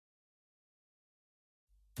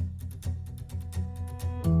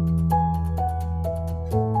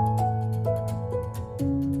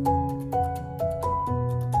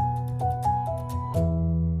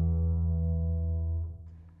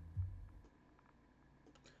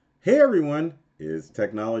Hey everyone, it's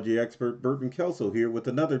technology expert Burton Kelso here with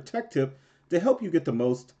another tech tip to help you get the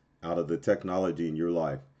most out of the technology in your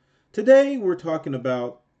life. Today we're talking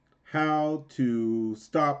about how to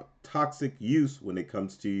stop toxic use when it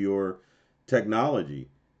comes to your technology.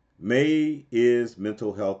 May is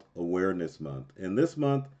Mental Health Awareness Month, and this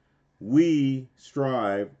month we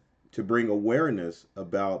strive to bring awareness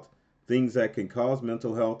about things that can cause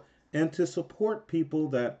mental health and to support people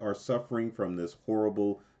that are suffering from this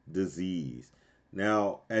horrible disease.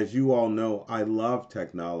 Now, as you all know, I love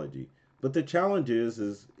technology, but the challenge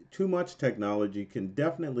is too much technology can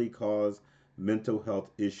definitely cause mental health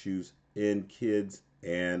issues in kids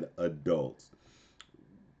and adults.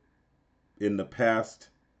 In the past,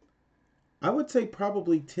 I would say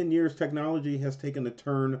probably 10 years, technology has taken a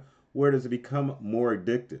turn where it has become more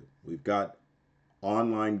addictive. We've got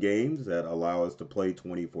online games that allow us to play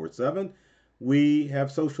 24/7. We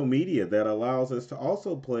have social media that allows us to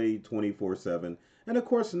also play 24/7. And of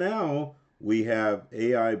course, now we have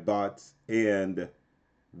AI bots and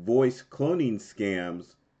voice cloning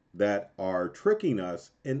scams that are tricking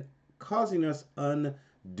us and causing us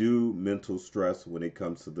undue mental stress when it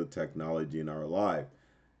comes to the technology in our life.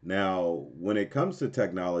 Now, when it comes to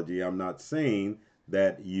technology, I'm not saying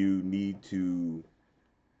that you need to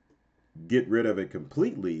get rid of it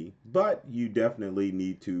completely, but you definitely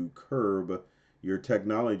need to curb your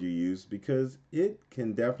technology use because it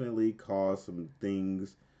can definitely cause some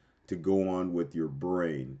things to go on with your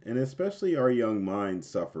brain. And especially our young minds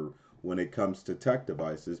suffer when it comes to tech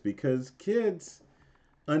devices because kids,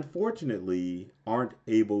 unfortunately, aren't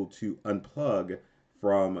able to unplug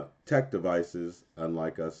from tech devices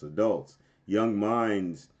unlike us adults. Young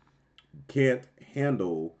minds can't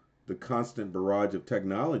handle the constant barrage of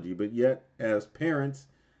technology, but yet, as parents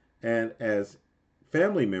and as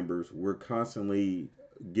family members, we're constantly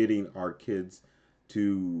getting our kids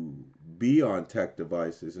to be on tech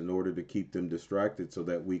devices in order to keep them distracted so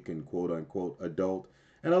that we can quote unquote adult.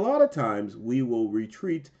 And a lot of times we will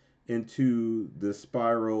retreat into the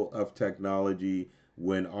spiral of technology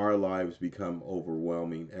when our lives become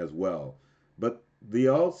overwhelming as well. But the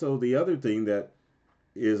other thing that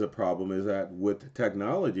is a problem is that with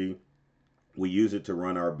technology, we use it to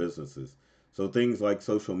run our businesses. So things like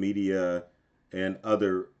social media and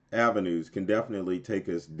other avenues can definitely take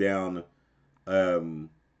us down um,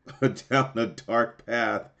 down a dark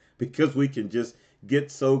path because we can just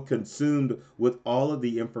get so consumed with all of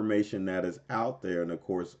the information that is out there, and of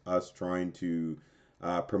course, us trying to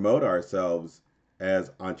promote ourselves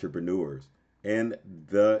as entrepreneurs. And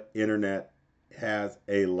the internet has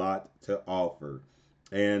a lot to offer,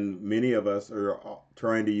 and many of us are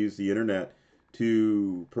trying to use the internet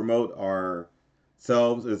to promote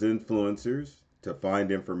ourselves as influencers to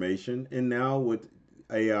find information. And now with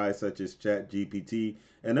AI such as ChatGPT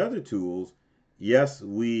and other tools, yes,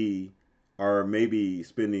 we are maybe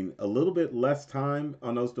spending a little bit less time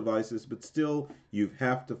on those devices, but still you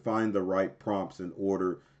have to find the right prompts in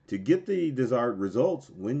order to get the desired results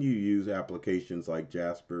when you use applications like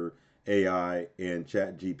Jasper AI and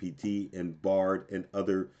ChatGPT and Bard and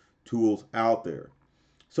other tools out there.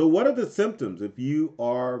 So, what are the symptoms if you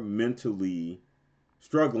are mentally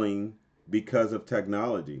struggling because of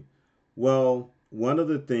technology? Well, one of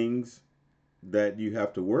the things that you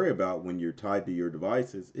have to worry about when you're tied to your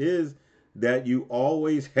devices is that you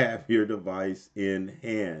always have your device in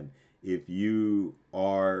hand. If you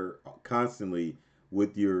are constantly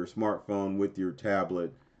with your smartphone, with your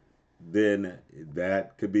tablet, then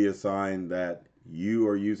that could be a sign that you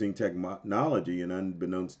are using technology and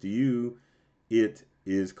unbeknownst to you, it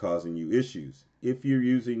is causing you issues. If you're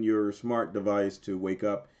using your smart device to wake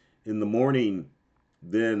up in the morning,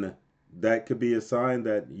 then that could be a sign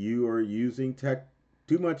that you are using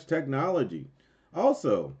too much technology.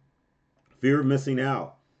 Also, fear of missing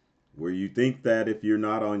out, where you think that if you're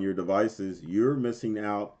not on your devices, you're missing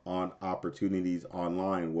out on opportunities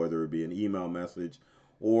online, whether it be an email message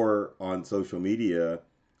or on social media,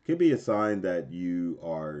 could be a sign that you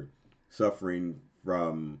are suffering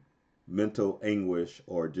from mental anguish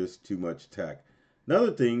or just too much tech.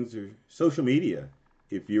 Another things are social media.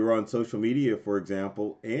 If you're on social media, for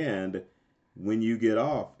example, and when you get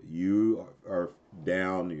off, you are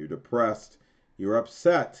down, you're depressed, you're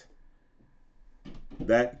upset,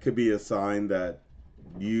 that could be a sign that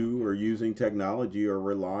you are using technology or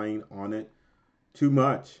relying on it too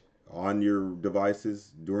much on your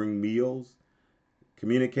devices during meals,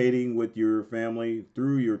 communicating with your family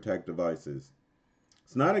through your tech devices.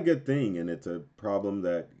 It's not a good thing, and it's a problem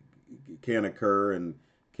that can occur and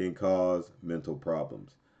can cause mental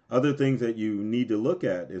problems. Other things that you need to look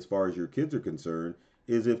at as far as your kids are concerned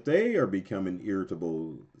is if they are becoming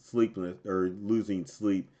irritable, sleepless, or losing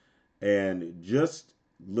sleep, and just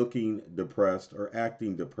looking depressed or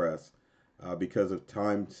acting depressed because of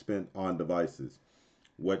time spent on devices.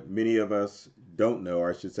 What many of us don't know, or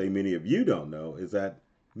I should say many of you don't know, is that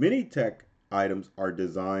many tech items are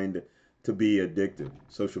designed to be addictive.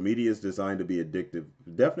 Social media is designed to be addictive.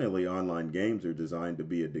 Definitely online games are designed to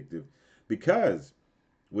be addictive because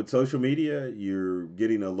with social media, you're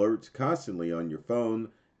getting alerts constantly on your phone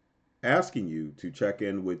asking you to check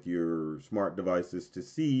in with your smart devices to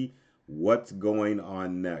see what's going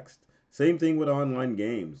on next. Same thing with online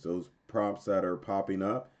games. Those prompts that are popping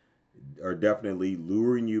up are definitely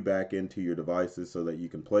luring you back into your devices so that you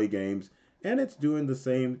can play games, and it's doing the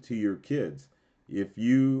same to your kids. If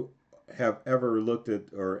you have ever looked at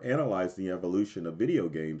or analyzed the evolution of video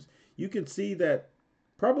games, you can see that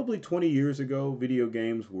probably 20 years ago video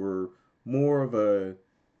games were more of a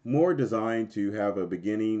more designed to have a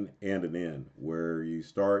beginning and an end where you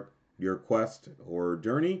start your quest or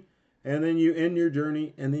journey and then you end your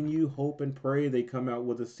journey and then you hope and pray they come out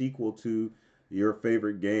with a sequel to your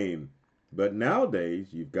favorite game. But nowadays,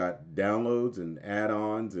 you've got downloads and add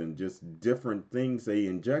ons and just different things they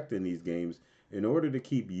inject in these games in order to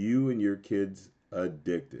keep you and your kids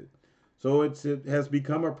addicted. So it has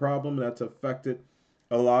become a problem that's affected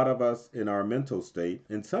a lot of us in our mental state.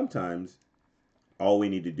 And sometimes all we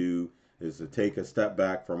need to do is to take a step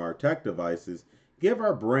back from our tech devices, give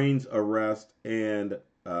our brains a rest, and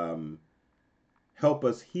help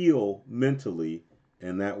us heal mentally.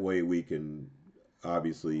 And that way we can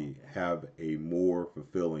obviously have a more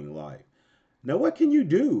fulfilling life. Now, what can you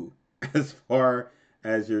do as far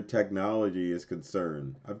as your technology is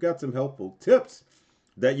concerned? I've got some helpful tips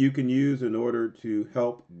that you can use in order to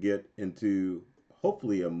help get into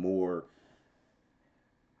hopefully a more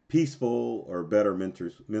peaceful or better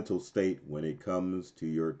mental state when it comes to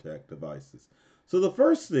your tech devices. So, the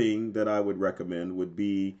first thing that I would recommend would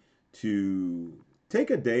be to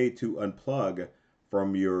take a day to unplug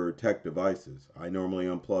from your tech devices. I normally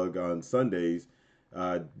unplug on Sundays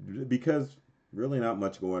because really not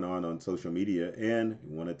much going on social media, and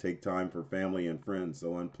you want to take time for family and friends.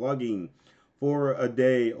 So, unplugging for a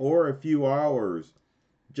day or a few hours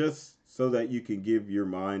just so that you can give your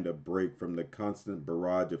mind a break from the constant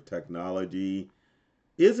barrage of technology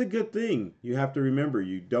is a good thing. You have to remember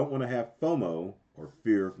you don't want to have FOMO or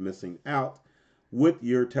fear of missing out with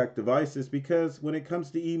your tech devices because when it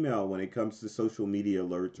comes to email, when it comes to social media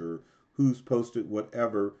alerts or who's posted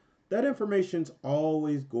whatever, that information's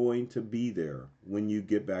always going to be there when you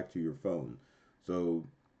get back to your phone. So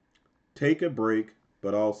take a break,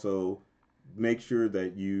 but also make sure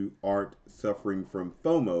that you aren't suffering from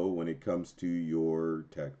FOMO when it comes to your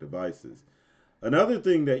tech devices. Another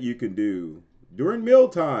thing that you can do during meal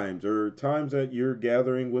times or times that you're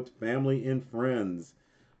gathering with family and friends,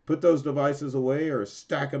 put those devices away or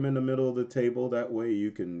stack them in the middle of the table. That way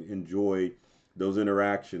you can enjoy those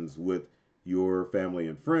interactions with your family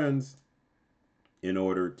and friends in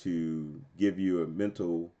order to give you a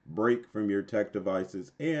mental break from your tech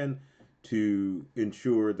devices and to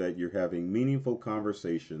ensure that you're having meaningful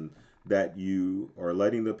conversation, that you are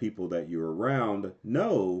letting the people that you're around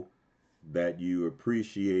know that you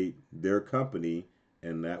appreciate their company,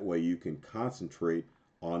 and that way you can concentrate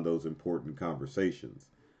on those important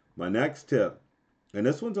conversations. My next tip, and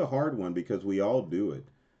this one's a hard one because we all do it,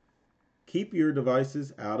 keep your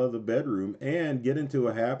devices out of the bedroom and get into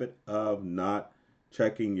a habit of not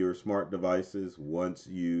checking your smart devices once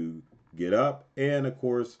you get up and, of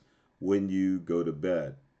course, when you go to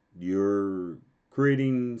bed. You're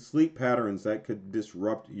creating sleep patterns that could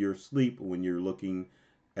disrupt your sleep when you're looking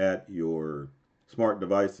at your smart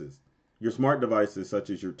devices. Your smart devices, such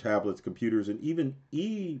as your tablets, computers, and even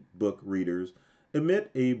e-book readers, emit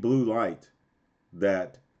a blue light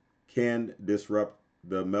that can disrupt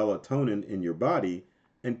the melatonin in your body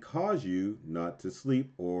and cause you not to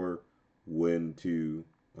sleep or when to,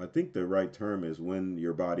 I think the right term is when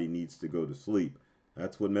your body needs to go to sleep.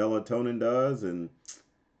 That's what melatonin does, and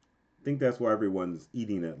I think that's why everyone's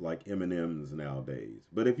eating it like M&Ms nowadays.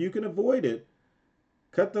 But if you can avoid it,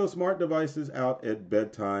 cut those smart devices out at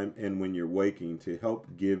bedtime and when you're waking to help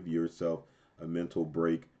give yourself a mental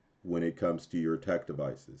break when it comes to your tech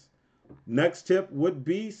devices. Next tip would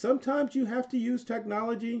be sometimes you have to use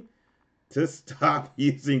technology to stop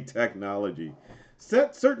using technology.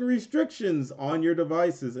 Set certain restrictions on your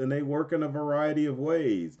devices, and they work in a variety of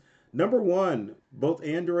ways. Number one, both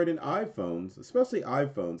Android and iPhones, especially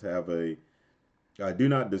iPhones, have a do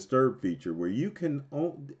not disturb feature where you can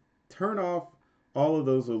turn off all of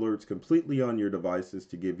those alerts completely on your devices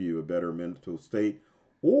to give you a better mental state,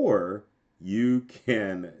 or you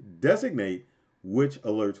can designate which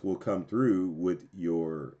alerts will come through with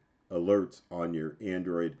your alerts on your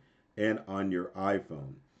Android and on your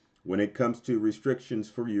iPhone. When it comes to restrictions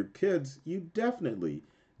for your kids, you definitely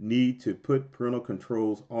need to put parental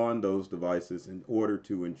controls on those devices in order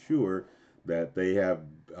to ensure that they have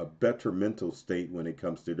a better mental state when it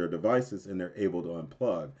comes to their devices and they're able to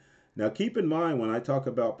unplug. Now, keep in mind when I talk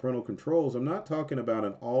about parental controls, I'm not talking about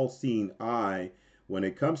an all-seeing eye when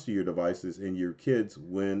it comes to your devices and your kids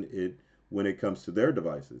when it comes to their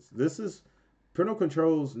devices. This is parental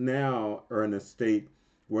controls now are in a state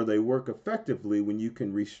where they work effectively when you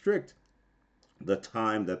can restrict the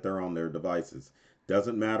time that they're on their devices.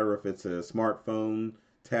 Doesn't matter if it's a smartphone,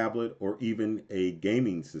 tablet, or even a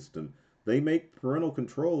gaming system. They make parental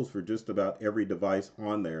controls for just about every device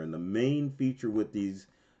on there. And the main feature with these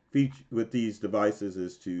devices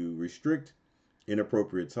is to restrict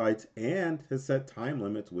inappropriate sites and to set time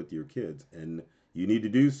limits with your kids. And you need to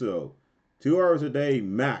do so. 2 hours a day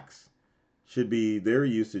max should be their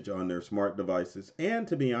usage on their smart devices. And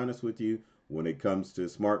to be honest with you, when it comes to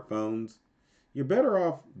smartphones, you're better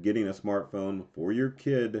off getting a smartphone for your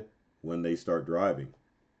kid when they start driving.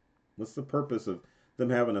 What's the purpose of them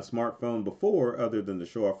having a smartphone before other than to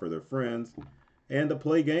show off for their friends and to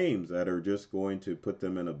play games that are just going to put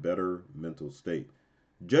them in a better mental state?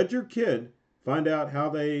 Judge your kid, find out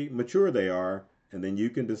how mature they are, and then you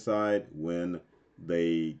can decide when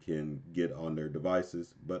they can get on their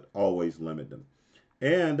devices, but always limit them.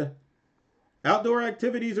 And outdoor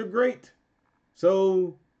activities are great.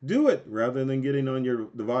 So do it rather than getting on your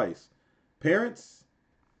device. Parents,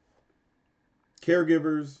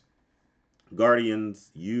 caregivers,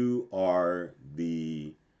 guardians, you are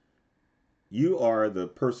the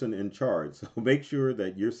person in charge. So make sure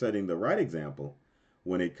that you're setting the right example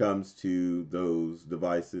when it comes to those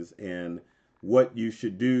devices and what you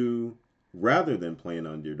should do rather than playing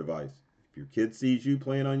on your device. If your kid sees you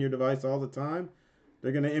playing on your device all the time,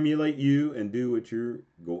 they're going to emulate you and do what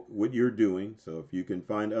you're doing. So if you can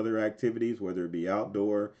find other activities, whether it be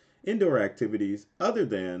outdoor, indoor activities other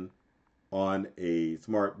than on a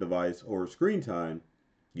smart device or screen time,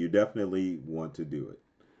 you definitely want to do it.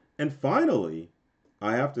 And finally,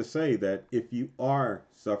 I have to say that if you are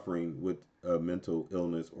suffering with a mental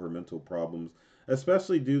illness or mental problems,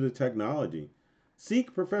 especially due to technology,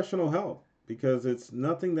 seek professional help because it's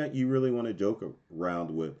nothing that you really want to joke around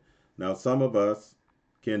with. Now, some of us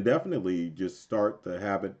can definitely just start the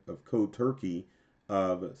habit of cold turkey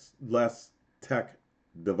of less tech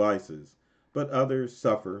devices, but others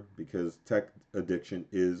suffer because tech addiction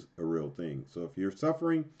is a real thing. So if you're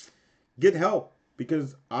suffering, get help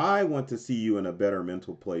because I want to see you in a better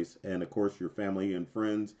mental place. And of course, your family and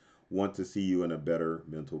friends want to see you in a better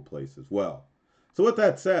mental place as well. So, with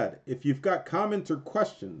that said, if you've got comments or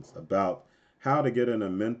questions about how to get in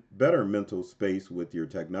a better mental space with your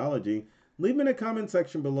technology, leave them in the comment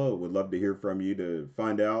section below. Would love to hear from you to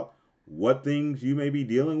find out what things you may be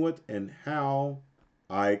dealing with and how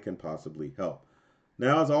I can possibly help.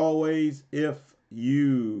 Now, as always, when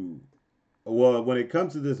it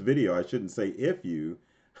comes to this video, I shouldn't say if you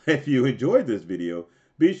enjoyed this video,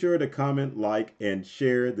 be sure to comment, like, and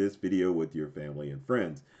share this video with your family and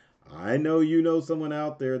friends. I know you know someone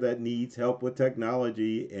out there that needs help with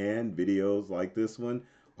technology, and videos like this one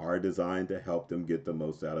are designed to help them get the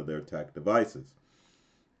most out of their tech devices.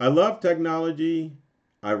 I love technology.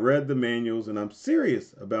 I read the manuals, and I'm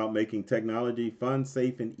serious about making technology fun,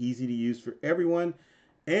 safe, and easy to use for everyone.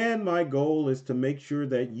 And my goal is to make sure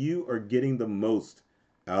that you are getting the most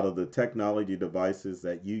out of the technology devices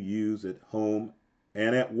that you use at home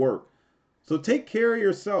and at work. So take care of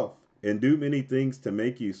yourself and do many things to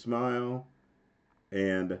make you smile.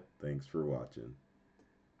 And thanks for watching.